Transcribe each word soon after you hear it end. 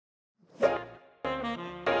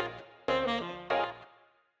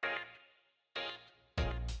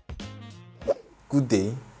Good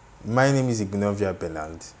day, my name is Ignovia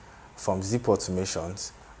Bernard from Zip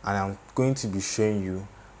Automations, and I'm going to be showing you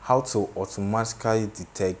how to automatically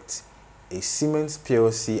detect a Siemens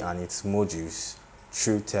PLC and its modules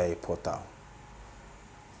through TIAPortal.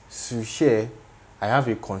 So here I have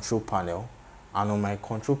a control panel, and on my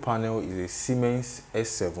control panel is a Siemens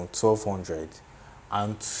S7-1200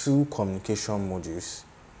 and two communication modules,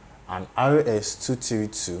 an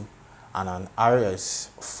RS232 and an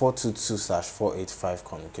RS422/485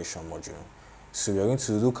 communication module. So we're going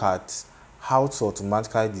to look at how to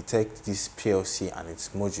automatically detect this PLC and its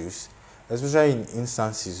modules, especially in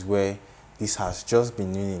instances where this has just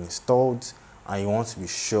been installed and you want to be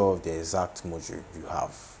sure of the exact module you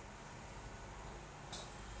have.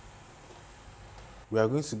 We are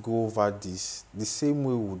going to go over this the same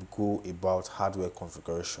way we would go about hardware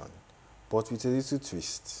configuration, but with a little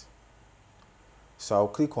twist. So I'll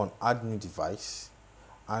click on Add New Device,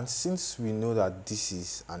 and since we know that this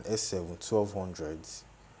is an S7-1200,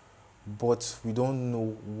 but we don't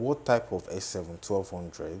know what type of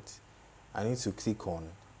S7-1200, I need to click on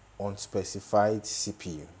Unspecified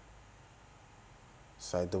CPU.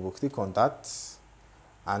 So I double click on that,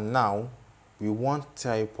 and now we want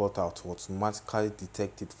TIAPortal to automatically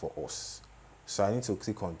detect it for us. So I need to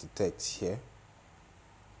click on Detect here.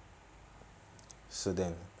 So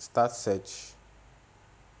then start search,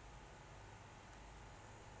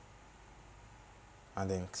 and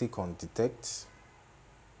then click on Detect.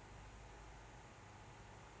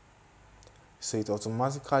 So it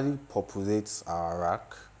automatically populates our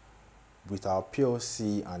rack with our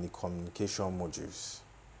PLC and the communication modules.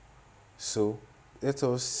 So let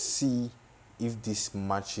us see if this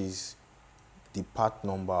matches the part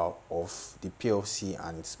number of the PLC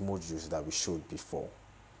and its modules that we showed before.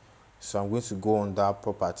 So I'm going to go under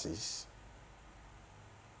Properties.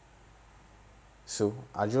 So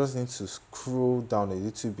I just need to scroll down a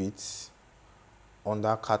little bit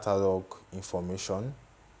under Catalog Information,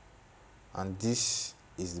 and this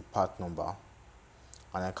is the part number,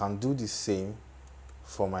 and I can do the same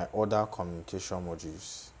for my other communication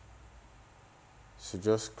modules. So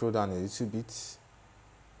just scroll down a little bit,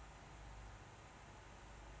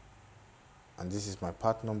 and this is my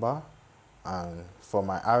part number, and for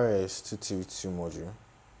my RS232 module,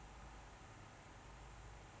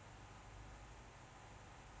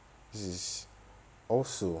 this is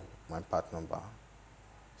also my part number.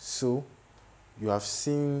 So you have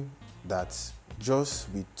seen that just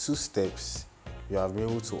with 2 steps you have been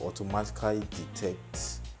able to automatically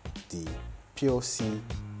detect the PLC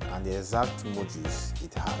and the exact modules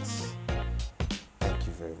it has. Thank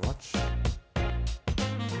you very much.